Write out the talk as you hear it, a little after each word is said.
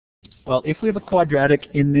Well, if we have a quadratic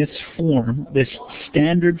in this form, this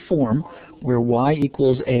standard form, where y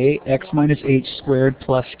equals a x minus h squared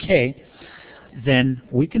plus k, then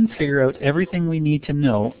we can figure out everything we need to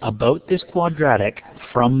know about this quadratic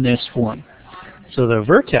from this form. So the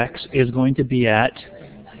vertex is going to be at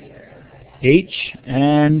h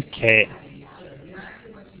and k.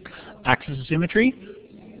 Axis of symmetry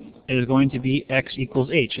is going to be x equals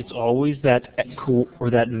h. It's always that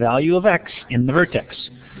value of x in the vertex.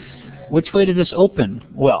 Which way does this open?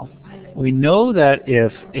 Well, we know that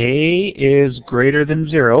if a is greater than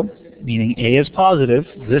 0, meaning a is positive,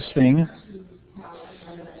 this thing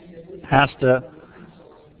has to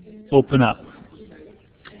open up.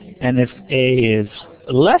 And if a is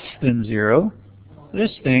less than 0,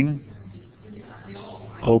 this thing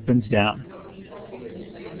opens down.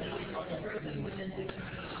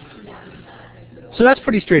 So that's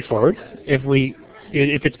pretty straightforward.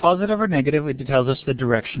 If it's positive or negative, it tells us the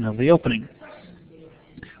direction of the opening.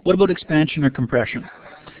 What about expansion or compression?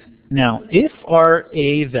 Now, if our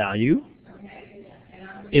a value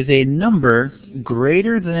is a number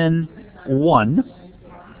greater than 1,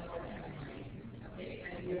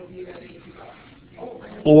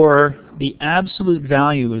 or the absolute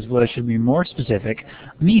value is what I should be more specific,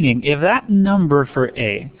 meaning if that number for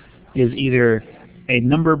a is either a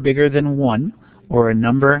number bigger than 1 or a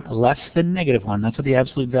number less than -1, that's what the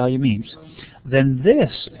absolute value means, then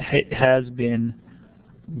this has been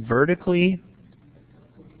vertically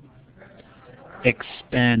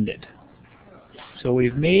expanded. So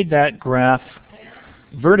we've made that graph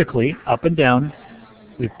vertically, up and down.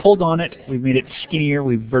 We've pulled on it, we've made it skinnier,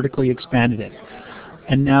 we've vertically expanded it.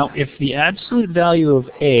 And now if the absolute value of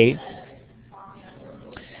a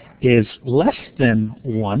is less than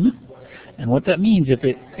 1, and what that means,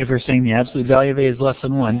 if we're saying the absolute value of a is less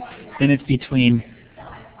than 1, then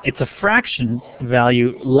it's a fraction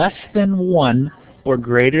value less than 1 or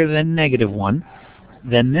greater than -1,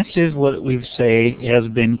 then this is what we say has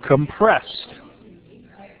been compressed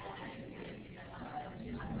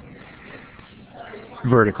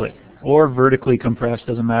vertically, or vertically compressed,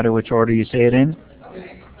 doesn't matter which order you say it in.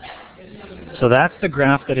 So that's the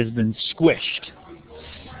graph that has been squished.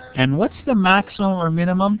 And what's the maximum or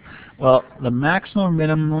minimum? Well, the maximum or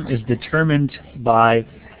minimum is determined by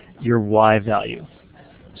your y value.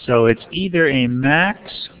 So it's either a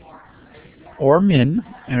max or min,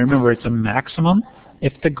 and remember it's a maximum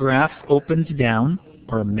if the graph opens down,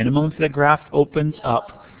 or a minimum if the graph opens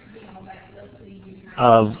up,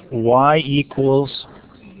 of y equals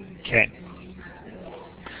k.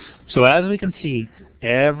 So as we can see,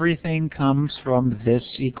 everything comes from this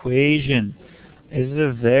equation. This is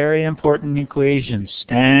a very important equation,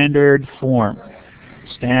 standard form.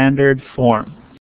 Standard form.